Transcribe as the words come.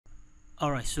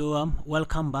Alright, so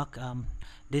welcome back.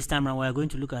 This time around we are going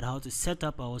to look at how to set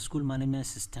up our school management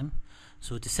system.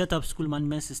 So to set up school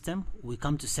management system, we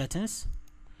come to settings,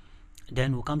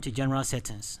 then we'll come to general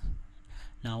settings.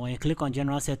 Now when you click on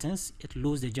general settings, it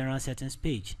loads the general settings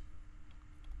page.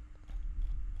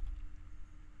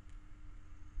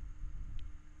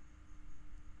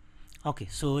 Okay,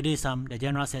 so this is the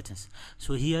general settings.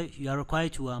 So here you are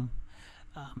required to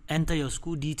enter your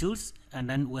school details, and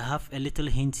then we have a little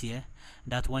hint here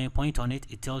that when you point on it,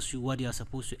 it tells you what you are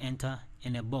supposed to enter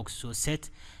in a box. So set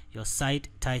your site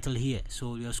title here.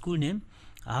 So your school name,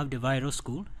 I have Da-viruz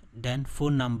school, then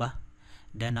phone number,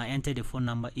 then I enter the phone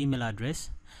number, email address,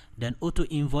 then auto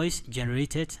invoice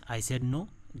generated. I said no.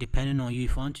 Depending on you,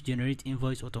 if you want to generate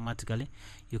invoice automatically,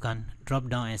 you can drop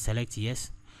down and select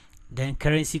yes. Then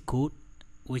currency code,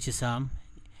 which is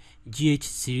GH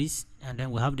series, and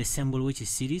then we have the symbol, which is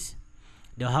series.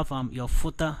 They'll have your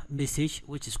footer message,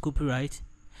 which is copyright,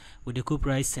 with the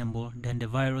copyright symbol, then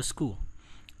Da-viruz school.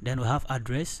 Then we have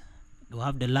address, we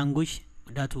have the language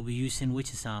that we'll be using,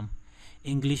 which is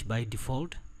English by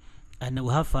default, and then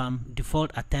we have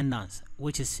default attendance,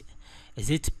 which is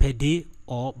it per day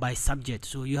or by subject.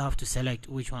 So you have to select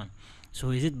which one.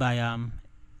 So is it by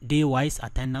day wise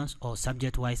attendance or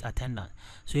subject wise attendance?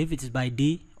 So if it is by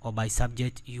day or by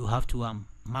subject, you have to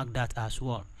mark that as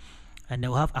well. And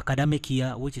then we have academic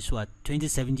year, which is what,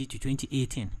 2017 to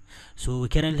 2018. So we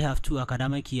currently have 2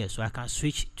 academic years, so I can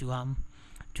switch to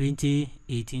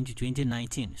 2018 to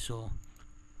 2019. So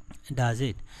that's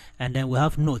it. And then we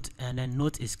have note, and then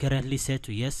note is currently set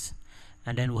to yes.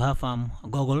 And then we have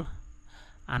Google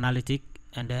Analytics,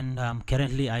 and then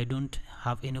currently I don't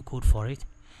have any code for it.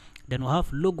 Then we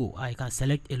have logo. I can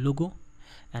select a logo,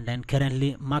 and then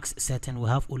currently marks setting we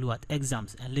have only at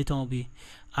exams, and later we'll be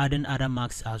adding other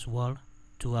marks as well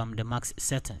to the marks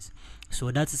settings.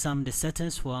 So that is the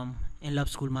settings for Inilabs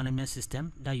School Management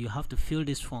System, that you have to fill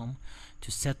this form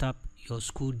to set up your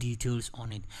school details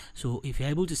on it. So if you're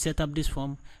able to set up this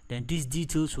form, then these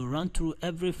details will run through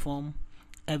every form,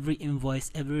 every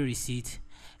invoice, every receipt,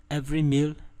 every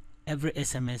mail, every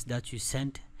SMS that you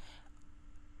send.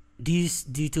 These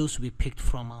details will be picked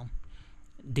from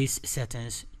these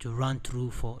settings to run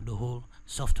through for the whole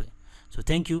software. So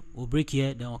thank you. We'll break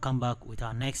here, then we'll come back with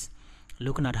our next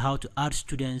looking at how to add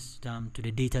students to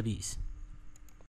the database.